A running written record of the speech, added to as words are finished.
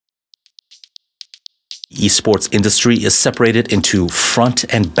esports industry is separated into front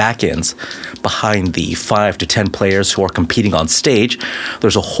and back ends. Behind the 5 to 10 players who are competing on stage,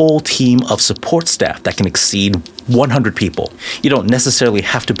 there's a whole team of support staff that can exceed 100 people. You don't necessarily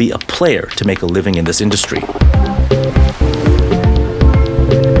have to be a player to make a living in this industry.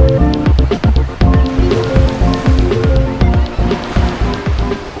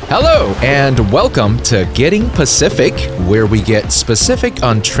 Hello, and welcome to Getting Pacific, where we get specific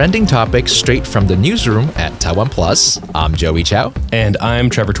on trending topics straight from the newsroom at Taiwan Plus. I'm Joey Chow. And I'm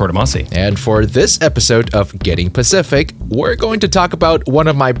Trevor Tortomasi. And for this episode of Getting Pacific, we're going to talk about one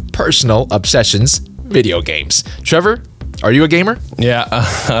of my personal obsessions, video games. Trevor, are you a gamer?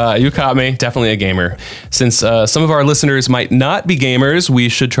 Yeah, you caught me. Definitely a gamer. Since some of our listeners might not be gamers, we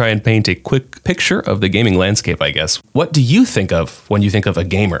should try and paint a quick picture of the gaming landscape, I guess. What do you think of when you think of a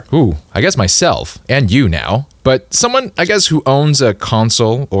gamer? Ooh, I guess myself and you now. But someone, I guess, who owns a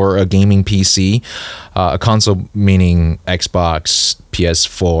console or a gaming PC, a console meaning Xbox,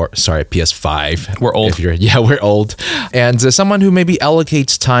 PS5. We're old. We're old. And someone who maybe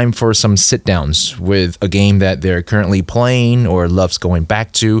allocates time for some sit-downs with a game that they're currently playing or loves going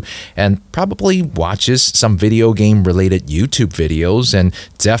back to, and probably watches some video game-related YouTube videos, and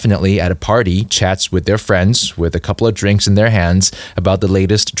definitely at a party chats with their friends with a couple of drinks in their hands about the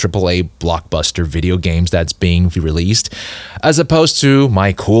latest AAA blockbuster video games that's being released, as opposed to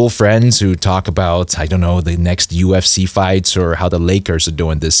my cool friends who talk about, I don't know, the next UFC fights or how the Lakers are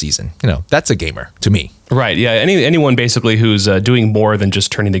doing this season. You know, that's a gamer to me. Right, yeah. Anyone basically who's doing more than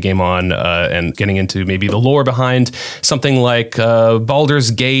just turning the game on and getting into maybe the lore behind something like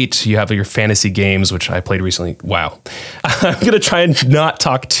Baldur's Gate. You have your fantasy games, which I played recently. Wow. I'm going to try and not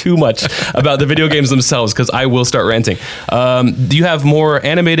talk too much about the video games themselves because I will start ranting. Do you have more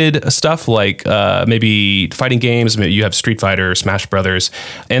animated stuff like maybe fighting games? Maybe you have Street Fighter, Smash Brothers,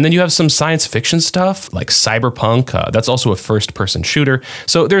 and then you have some science fiction stuff like Cyberpunk. That's also a first-person shooter.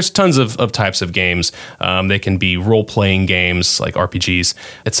 So there's tons of types of games. They can be role-playing games like RPGs,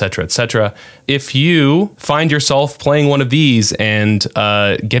 etc., etc. If you find yourself playing one of these and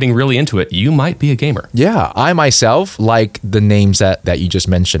getting really into it, you might be a gamer. Yeah, I myself like the names that you just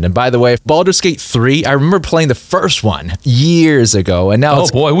mentioned. And by the way, Baldur's Gate 3, I remember playing the first one years ago. And now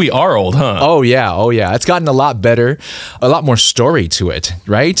boy, we are old, huh? Oh, yeah. It's gotten a lot better, a lot more story to it,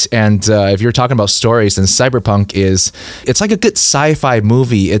 right? And if you're talking about stories, then Cyberpunk it's like a good sci-fi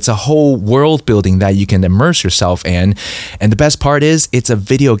movie. It's a whole world building that you can immerse yourself in. And the best part is it's a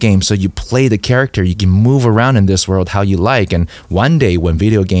video game. So you play the character, you can move around in this world how you like. And one day when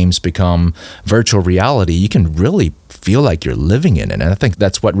video games become virtual reality, you can really feel like you're living in it. And I think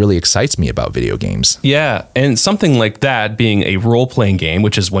that's what really excites me about video games. Yeah, and something like that being a role-playing game,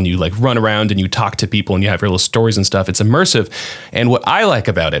 which is when you like run around and you talk to people and you have your little stories and stuff, it's immersive. And what I like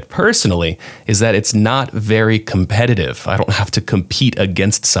about it personally is that it's not very competitive. I don't have to compete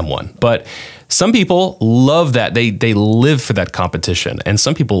against someone. But some people love that. They live for that competition. And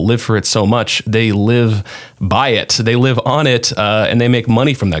some people live for it so much, they live by it. They live on it, and they make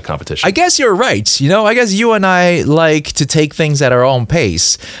money from that competition. I guess you're right. You know, I guess you and I like to take things at our own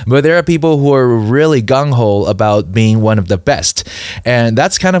pace. But there are people who are really gung-ho about being one of the best. And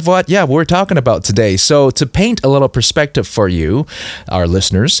that's kind of what, we're talking about today. So to paint a little perspective for you, our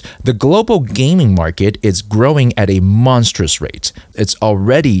listeners, the global gaming market is growing at a monstrous rate. It's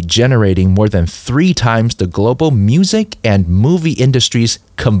already generating more than 3 times the global music and movie industries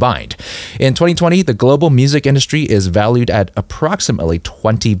combined. In 2020, the global music industry is valued at approximately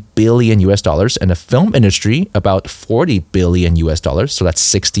 $20 billion US, and the film industry about $40 billion US. So that's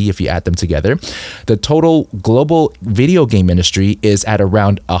 60 if you add them together. The total global video game industry is at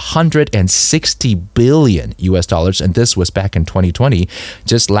around $160 billion US, and this was back in 2020.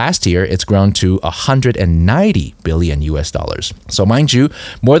 Just last year, it's grown to $190 billion US. So mind you,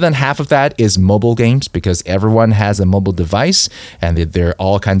 more than half of that is mobile games because everyone has a mobile device, and there are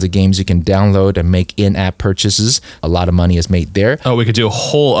all kinds of games you can download and make in-app purchases. A lot of money is made there. Oh, we could do a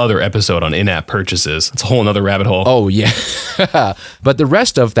whole other episode on in-app purchases. It's a whole other rabbit hole. Oh, yeah. But the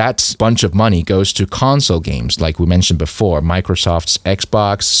rest of that bunch of money goes to console games, like we mentioned before, Microsoft's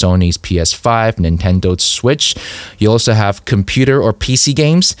Xbox, Sony's PS5, Nintendo's Switch. You also have computer or PC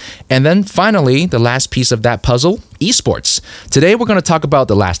games. And then finally, the last piece of that puzzle, esports. Today, we're going to talk about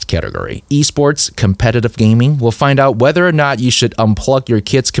the last category, esports, competitive gaming. We'll find out whether or not you should unplug your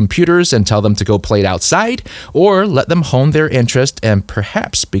kids' computers and tell them to go play it outside, or let them hone their interest and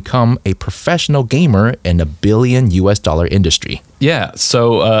perhaps become a professional gamer in a $1 billion industry. Yeah,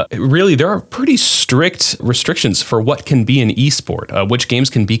 so really there are pretty strict restrictions for what can be an esport, which games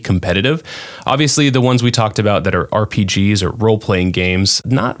can be competitive. Obviously, the ones we talked about that are RPGs or role-playing games,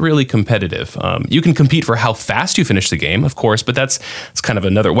 not really competitive. You can compete for how fast you finish the game, of course, but that's kind of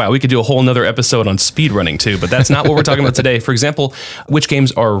another, wow, we could do a whole nother episode on speedrunning too, but that's not what we're talking about today. For example, which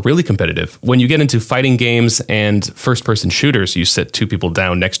games are really competitive? When you get into fighting games and first-person shooters, you sit two people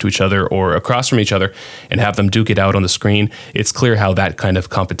down next to each other or across from each other and have them duke it out on the screen. It's clear how that kind of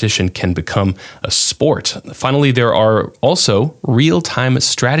competition can become a sport. Finally, there are also real-time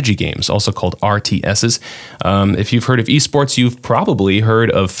strategy games, also called RTSs. If you've heard of esports, you've probably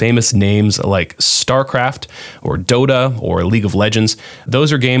heard of famous names like StarCraft or Dota or League of Legends.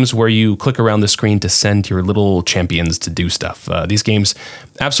 Those are games where you click around the screen to send your little champions to do stuff. These games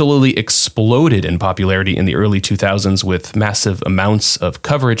absolutely exploded in popularity in the early 2000s with massive amounts of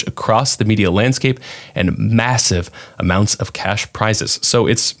coverage across the media landscape and massive amounts of cash prizes. So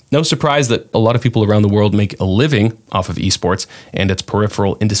it's no surprise that a lot of people around the world make a living off of esports and its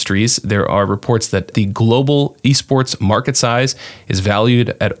peripheral industries. There are reports that the global esports market size is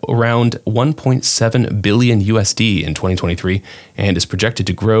valued at around 1.7 billion USD in 2023 and is projected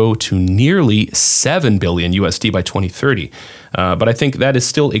to grow to nearly 7 billion USD by 2030. But I think that is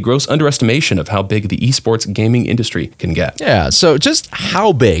still a gross underestimation of how big the esports gaming industry can get. Yeah, so just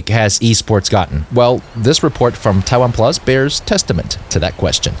how big has esports gotten? Well, this report from Taiwan Plus bears testament to that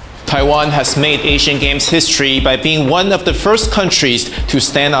question. Taiwan has made Asian Games history by being one of the first countries to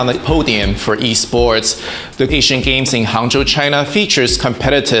stand on the podium for esports. The Asian Games in Hangzhou, China features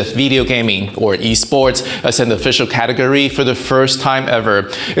competitive video gaming, or esports, as an official category for the first time ever.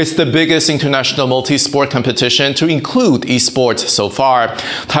 It's the biggest international multi-sport competition to include esports so far.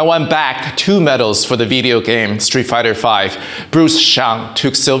 Taiwan backed 2 medals for the video game Street Fighter V. Bruce Shang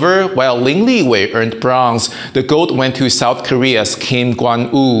took silver, while Lin Liwei earned bronze. The gold went to South Korea's Kim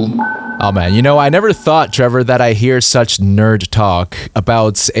Gwan-woo. Oh man, I never thought, Trevor, that I hear such nerd talk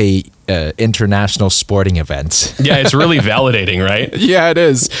about a international sporting event. Yeah, it's really validating, right? Yeah, it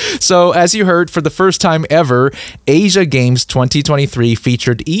is. So as you heard, for the first time ever, Asia Games 2023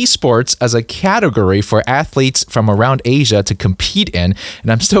 featured esports as a category for athletes from around Asia to compete in,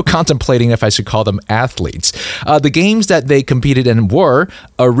 and I'm still contemplating if I should call them athletes. The games that they competed in were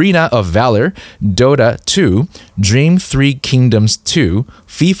Arena of Valor, Dota 2, Dream 3 Kingdoms 2,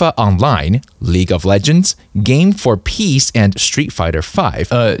 FIFA Online, League of Legends, Game for Peace, and Street Fighter V.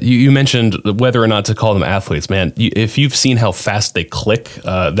 You mentioned whether or not to call them athletes, man. If you've seen how fast they click,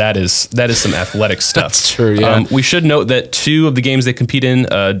 that is some athletic stuff. That's true, yeah. We should note that 2 of the games they compete in,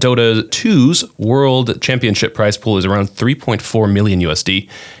 Dota 2's World Championship prize pool is around 3.4 million USD.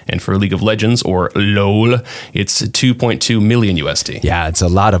 And for League of Legends, or LOL, it's 2.2 million USD. Yeah, it's a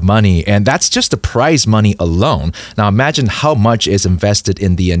lot of money. And that's just the prize money alone. Now imagine how much is invested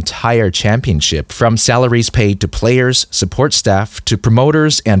in the entire championship, from salaries paid to players, support staff, to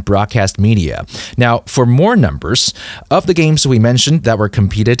promoters and broadcast media. Now, for more numbers, of the games we mentioned that were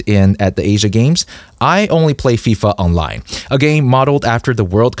competed in at the Asia Games, I only play FIFA Online, a game modeled after the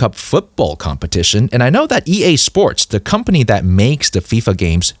World Cup football competition. And I know that EA Sports, the company that makes the FIFA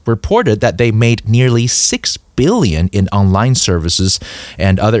games, reported that they made nearly $6 billion in online services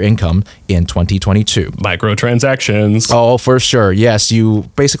and other income in 2022. Microtransactions. Oh, for sure. Yes, you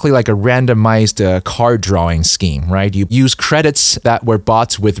basically like a randomized card drawing scheme, right? You use credits that were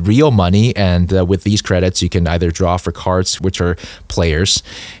bought with real money, and with these credits, you can either draw for cards, which are players,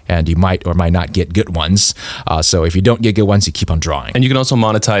 and you might or might not get good ones. So if you don't get good ones, you keep on drawing. And you can also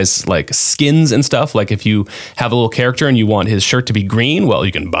monetize like skins and stuff. Like if you have a little character and you want his shirt to be green, well,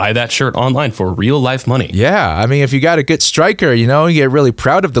 you can buy that shirt online for real life money. Yeah, I mean, if you got a good striker, you get really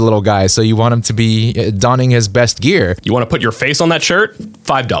proud of the little guy, so you want him to be donning his best gear. You want to put your face on that shirt?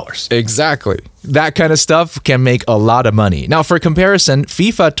 $5. Exactly. That kind of stuff can make a lot of money. Now, for comparison,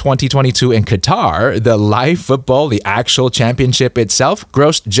 FIFA 2022 in Qatar, the live football, the actual championship itself,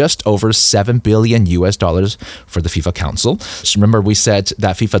 grossed just over $7 billion for the FIFA Council. So remember, we said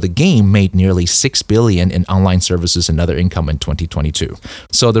that FIFA the game made nearly $6 billion in online services and other income in 2022.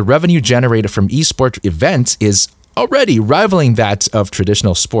 So the revenue generated from esports events is already rivaling that of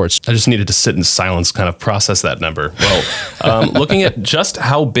traditional sports. I just needed to sit in silence, kind of process that number. Well, looking at just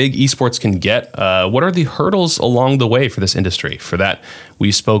how big esports can get, what are the hurdles along the way for this industry? For that,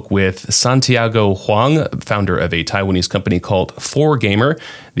 We spoke with Santiago Huang, founder of a Taiwanese company called 4Gamer.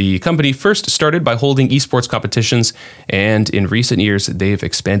 The company first started by holding esports competitions, and in recent years, they've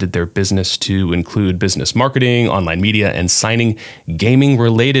expanded their business to include business marketing, online media, and signing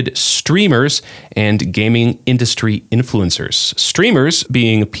gaming-related streamers and gaming industry influencers. Streamers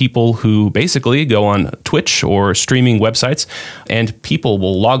being people who basically go on Twitch or streaming websites, and people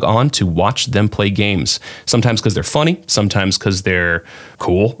will log on to watch them play games. Sometimes because they're funny, sometimes because they're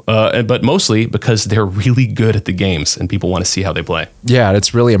cool, but mostly because they're really good at the games, and people want to see how they play. Yeah,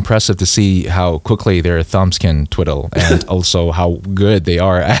 it's really impressive to see how quickly their thumbs can twiddle and also how good they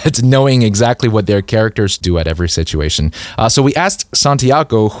are at knowing exactly what their characters do at every situation. So we asked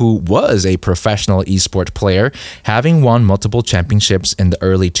Santiago, who was a professional esport player, having won multiple championships in the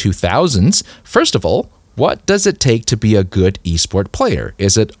early 2000s. First of all, what does it take to be a good esport player?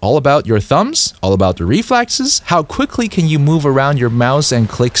 Is it all about your thumbs? All about the reflexes? How quickly can you move around your mouse and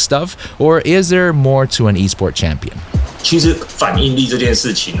click stuff? Or is there more to an esport champion?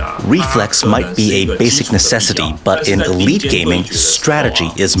 Reflex might be a basic necessity, but in elite gaming, strategy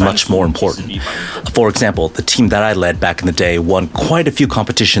is much more important. For example, the team that I led back in the day won quite a few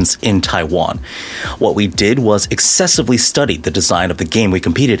competitions in Taiwan. What we did was excessively study the design of the game we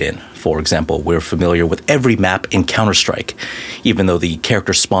competed in. For example, we're familiar with every map in Counter-Strike. Even though the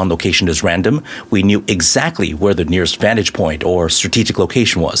character spawn location is random, we knew exactly where the nearest vantage point or strategic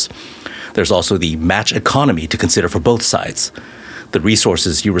location was. There's also the match economy to consider for both sides. The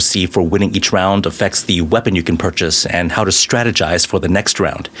resources you receive for winning each round affects the weapon you can purchase and how to strategize for the next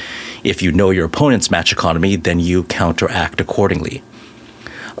round. If you know your opponent's match economy, then you counteract accordingly.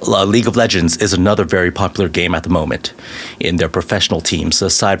 League of Legends is another very popular game at the moment. In their professional teams,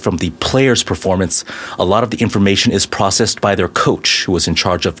 aside from the player's performance, a lot of the information is processed by their coach, who is in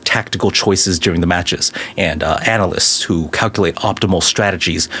charge of tactical choices during the matches, and analysts who calculate optimal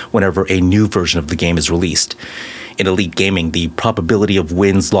strategies whenever a new version of the game is released. In elite gaming, the probability of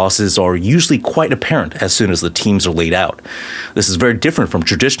wins, losses are usually quite apparent as soon as the teams are laid out. This is very different from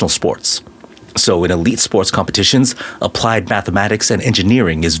traditional sports. So in elite sports competitions, applied mathematics and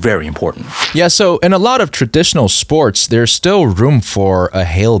engineering is very important. Yeah, so in a lot of traditional sports, there's still room for a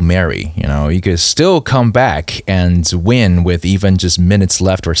Hail Mary. You know, you could still come back and win with even just minutes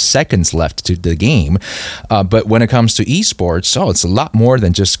left or seconds left to the game. But when it comes to esports, it's a lot more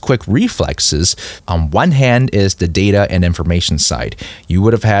than just quick reflexes. On one hand is the data and information side. You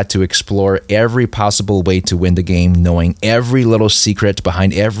would have had to explore every possible way to win the game, knowing every little secret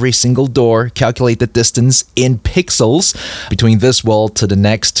behind every single door, calculate the distance in pixels between this wall to the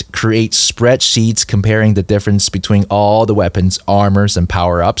next, create spreadsheets comparing the difference between all the weapons, armors, and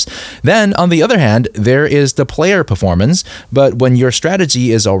power-ups. Then, on the other hand, there is the player performance, but when your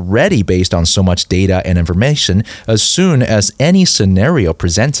strategy is already based on so much data and information, as soon as any scenario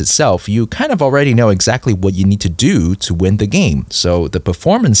presents itself, you kind of already know exactly what you need to do to win the game. So the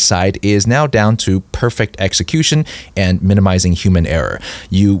performance side is now down to perfect execution and minimizing human error.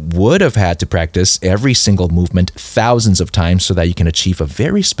 You would have had to practice every single movement thousands of times so that you can achieve a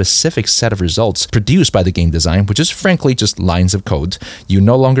very specific set of results produced by the game design, which is frankly just lines of code. You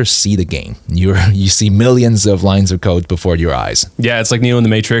no longer see the game. You see millions of lines of code before your eyes. Yeah, it's like Neo in the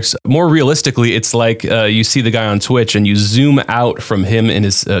Matrix. More realistically, it's like you see the guy on Twitch and you zoom out from him in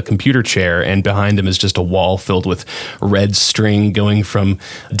his computer chair, and behind him is just a wall filled with red string going from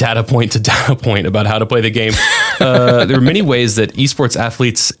data point to data point about how to play the game. There are many ways that esports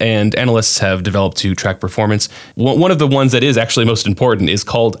athletes and analysts have developed to track performance. One of the ones that is actually most important is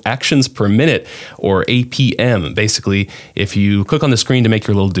called actions per minute, or APM. Basically, if you click on the screen to make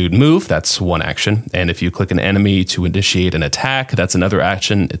your little dude move, that's one action. And if you click an enemy to initiate an attack, that's another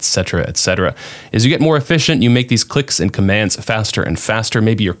action, etc., etc. As you get more efficient, you make these clicks and commands faster and faster.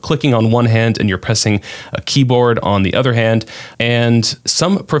 Maybe you're clicking on one hand and you're pressing a keyboard on the other hand. And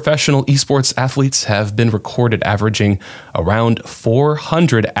some professional esports athletes have been recorded averaging around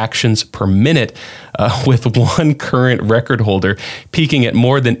 400 actions per minute, with one current record holder peaking at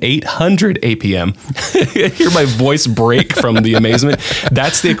more than 800 APM. Hear my voice break from the amazement.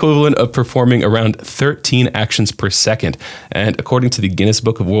 That's the equivalent of performing around 13 actions per second. And according to the Guinness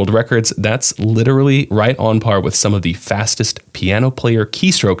Book of World Records, that's literally right on par with some of the fastest piano player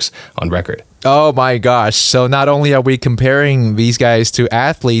keystrokes on record. Oh my gosh. So not only are we comparing these guys to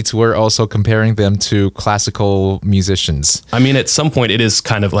athletes, we're also comparing them to classical musicians. I mean, at some point, it is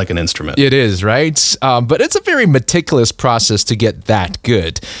kind of like an instrument. It is, right? But it's a very meticulous process to get that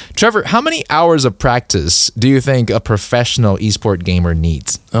good. Trevor, how many hours of practice do you think a professional esport gamer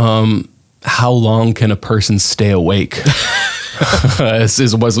needs? How long can a person stay awake?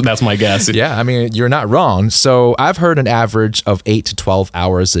 That's my guess. Yeah, I mean, you're not wrong. So I've heard an average of 8 to 12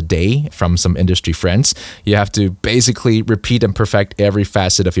 hours a day from some industry friends. You have to basically repeat and perfect every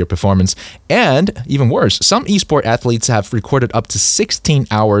facet of your performance. And even worse, some esport athletes have recorded up to 16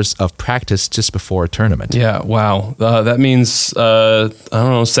 hours of practice just before a tournament. Yeah, wow. That means,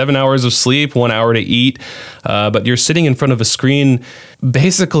 7 hours of sleep, 1 hour to eat. But you're sitting in front of a screen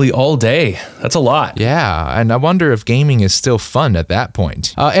basically all day. That's a lot. Yeah, and I wonder if gaming is still fun at that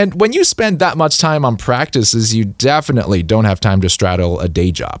point. And when you spend that much time on practices, you definitely don't have time to straddle a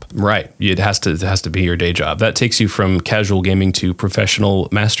day job. Right. It has to be your day job. That takes you from casual gaming to professional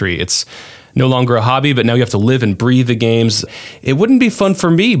mastery. It's no longer a hobby, but now you have to live and breathe the games. It wouldn't be fun for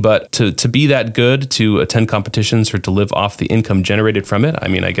me, but to be that good, to attend competitions or to live off the income generated from it, I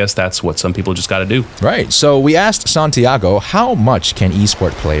mean, I guess that's what some people just got to do. Right. So we asked Santiago, how much can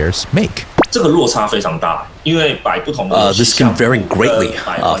esport players make? This can vary greatly.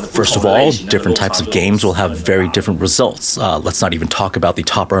 First of all, different types of games will have very different results. Let's not even talk about the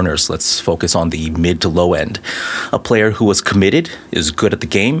top earners. Let's focus on the mid to low end. A player who is committed, is good at the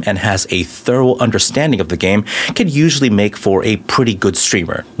game, and has a thorough understanding of the game can usually make for a pretty good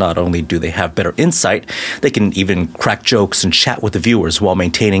streamer. Not only do they have better insight, they can even crack jokes and chat with the viewers while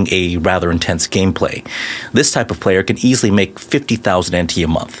maintaining a rather intense gameplay. This type of player can easily make 50,000 NT a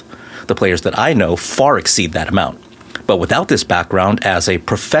month. The players that I know far exceed that amount. But without this background as a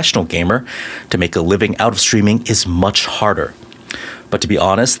professional gamer, to make a living out of streaming is much harder. But to be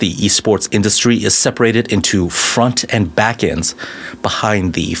honest, the esports industry is separated into front and back ends.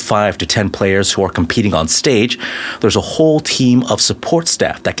 Behind the 5 to 10 players who are competing on stage, there's a whole team of support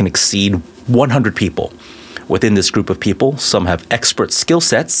staff that can exceed 100 people. Within this group of people, some have expert skill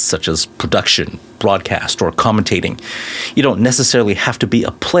sets such as production, broadcast, or commentating. You don't necessarily have to be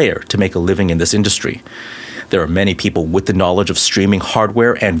a player to make a living in this industry. There are many people with the knowledge of streaming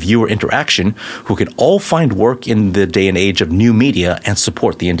hardware and viewer interaction who can all find work in the day and age of new media and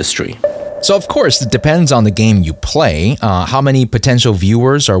support the industry. So, of course, it depends on the game you play, how many potential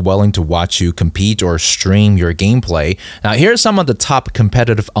viewers are willing to watch you compete or stream your gameplay. Now, here are some of the top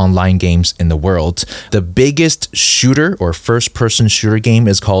competitive online games in the world. The biggest shooter or first-person shooter game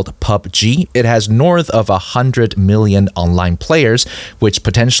is called PUBG. It has north of 100 million online players, which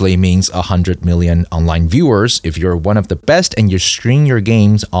potentially means 100 million online viewers. If you're one of the best and you stream your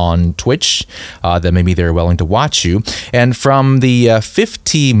games on Twitch, then maybe they're willing to watch you. And from the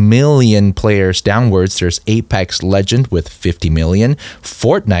 50 million players downwards, there's Apex Legend with 50 million,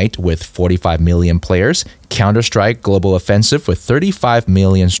 Fortnite with 45 million players, Counter-Strike Global Offensive with 35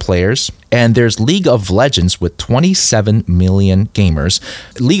 million players, and there's League of Legends with 27 million gamers.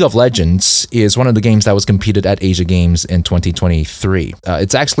 League of Legends is one of the games that was competed at Asia Games in 2023.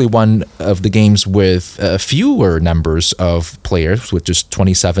 It's actually one of the games with fewer numbers of players, with just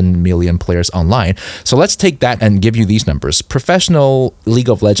 27 million players online. So let's take that and give you these numbers. Professional League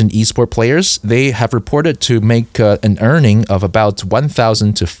of Legends esport players, they have reported to make an earning of about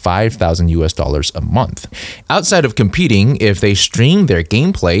 1,000 to 5,000 US dollars a month. Outside of competing, if they stream their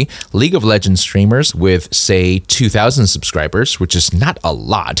gameplay, League of Legends streamers with, say, 2,000 subscribers, which is not a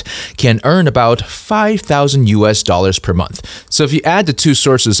lot, can earn about 5,000 US dollars per month. So if you add the two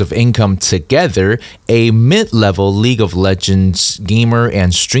sources of income together, a mid-level League of Legends gamer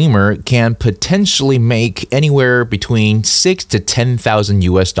and streamer can potentially make anywhere between 6 to 10,000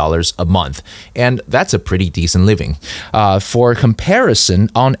 US dollars a month. And that's a pretty decent living. For comparison,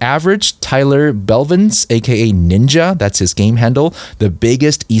 on average, Tyler Belvins, aka Ninja, that's his game handle, the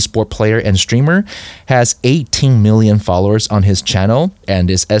biggest esport player and streamer, has 18 million followers on his channel and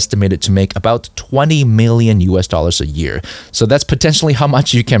is estimated to make about 20 million US dollars a year. So that's potentially how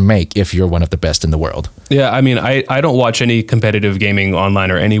much you can make if you're one of the best in the world. Yeah, I mean, I don't watch any competitive gaming online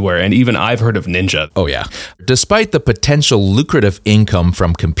or anywhere, and even I've heard of Ninja. Oh yeah. Despite the potential lucrative income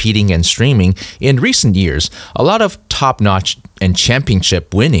from competing and streaming, in recent years, a lot of top-notch and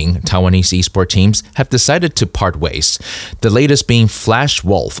championship-winning Taiwanese esport teams have decided to part ways. The latest being Flash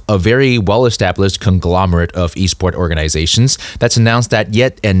Wolf, a very well-established conglomerate of esport organizations that's announced that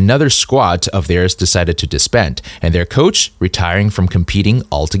yet another squad of theirs decided to disband, and their coach retiring from competing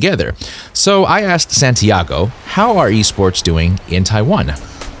altogether. So I asked Santiago, how are esports doing in Taiwan?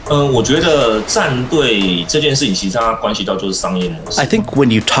 I think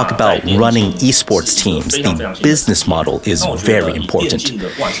when you talk about running esports teams, the business model is very important.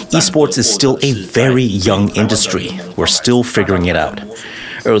 Esports is still a very young industry. We're still figuring it out.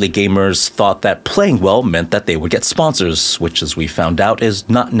 Early gamers thought that playing well meant that they would get sponsors, which, as we found out, is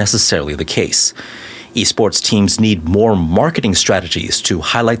not necessarily the case. Esports teams need more marketing strategies to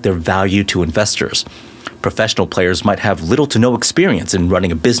highlight their value to investors. professional players might have little to no experience in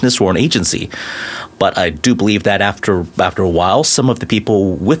running a business or an agency. But I do believe that after a while, some of the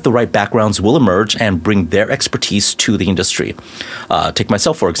people with the right backgrounds will emerge and bring their expertise to the industry. Take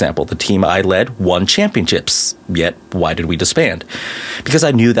myself, for example. The team I led won championships. Yet, why did we disband? Because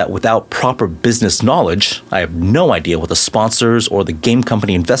I knew that without proper business knowledge, I have no idea what the sponsors or the game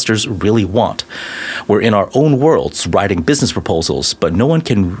company investors really want. We're in our own worlds writing business proposals, but no one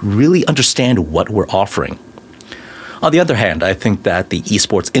can really understand what we're offering. On the other hand, I think that the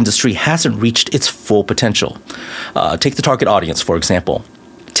esports industry hasn't reached its full potential. Take the target audience, for example.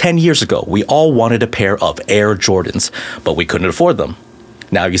 10 years ago, we all wanted a pair of Air Jordans, but we couldn't afford them.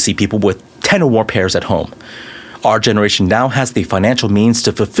 Now you see people with 10 or more pairs at home. Our generation now has the financial means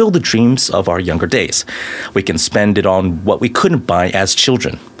to fulfill the dreams of our younger days. We can spend it on what we couldn't buy as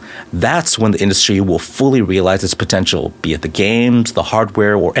children. That's when the industry will fully realize its potential, be it the games, the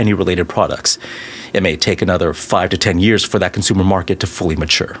hardware, or any related products. It may take another 5 to 10 years for that consumer market to fully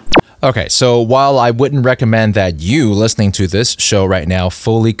mature. Okay, so while I wouldn't recommend that you listening to this show right now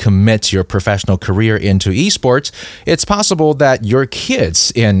fully commit your professional career into esports, it's possible that your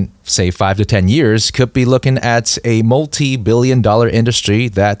kids in, say, 5 to 10 years could be looking at a multi-billion-dollar industry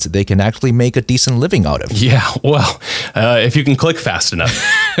that they can actually make a decent living out of. Yeah, well, if you can click fast enough.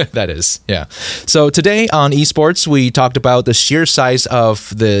 That is, yeah. So today on Esports, we talked about the sheer size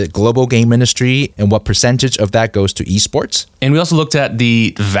of the global game industry and what percentage of that goes to esports. And we also looked at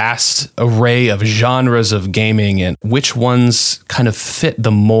the vast array of genres of gaming and which ones kind of fit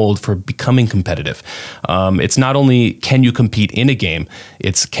the mold for becoming competitive. It's not only can you compete in a game,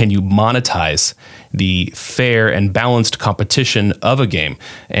 it's can you monetize the fair and balanced competition of a game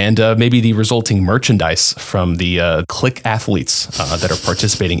and maybe the resulting merchandise from the click athletes that are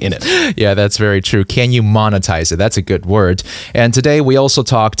participating in it. Yeah, that's very true. Can you monetize it? That's a good word. And today we also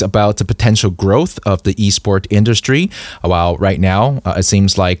talked about the potential growth of the esport industry. While right now it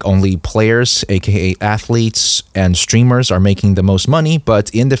seems like only players, aka athletes and streamers are making the most money,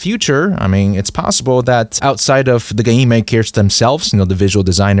 but in the future, I mean, it's possible that outside of the game makers themselves, the visual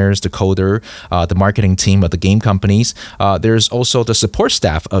designers, the coder, the marketing team of the game companies, there's also the support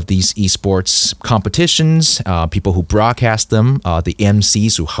staff of these esports competitions, people who broadcast them, the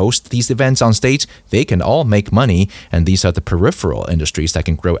MCs who host these events on stage. They can all make money, and these are the peripheral industries that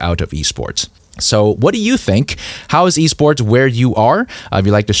can grow out of esports. So what do you think? How is esports where you are? If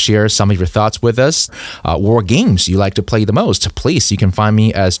you'd like to share some of your thoughts with us, or games you like to play the most, please, you can find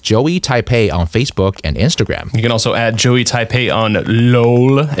me as Joey Taipei on Facebook and Instagram. You can also add Joey Taipei on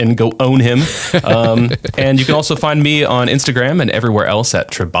LOL and go own him. And you can also find me on Instagram and everywhere else at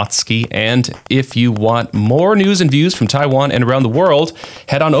Trebatsky. And if you want more news and views from Taiwan and around the world,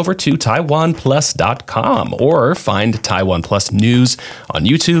 head on over to taiwanplus.com or find Taiwan Plus News on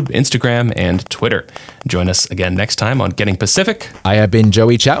YouTube, Instagram, and Twitter. Join us again next time on Getting Pacific. I have been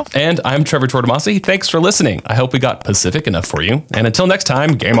Joey Chow. And I'm Trevor Tortomasi. Thanks for listening. I hope we got Pacific enough for you. And until next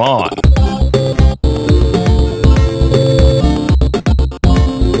time, game on.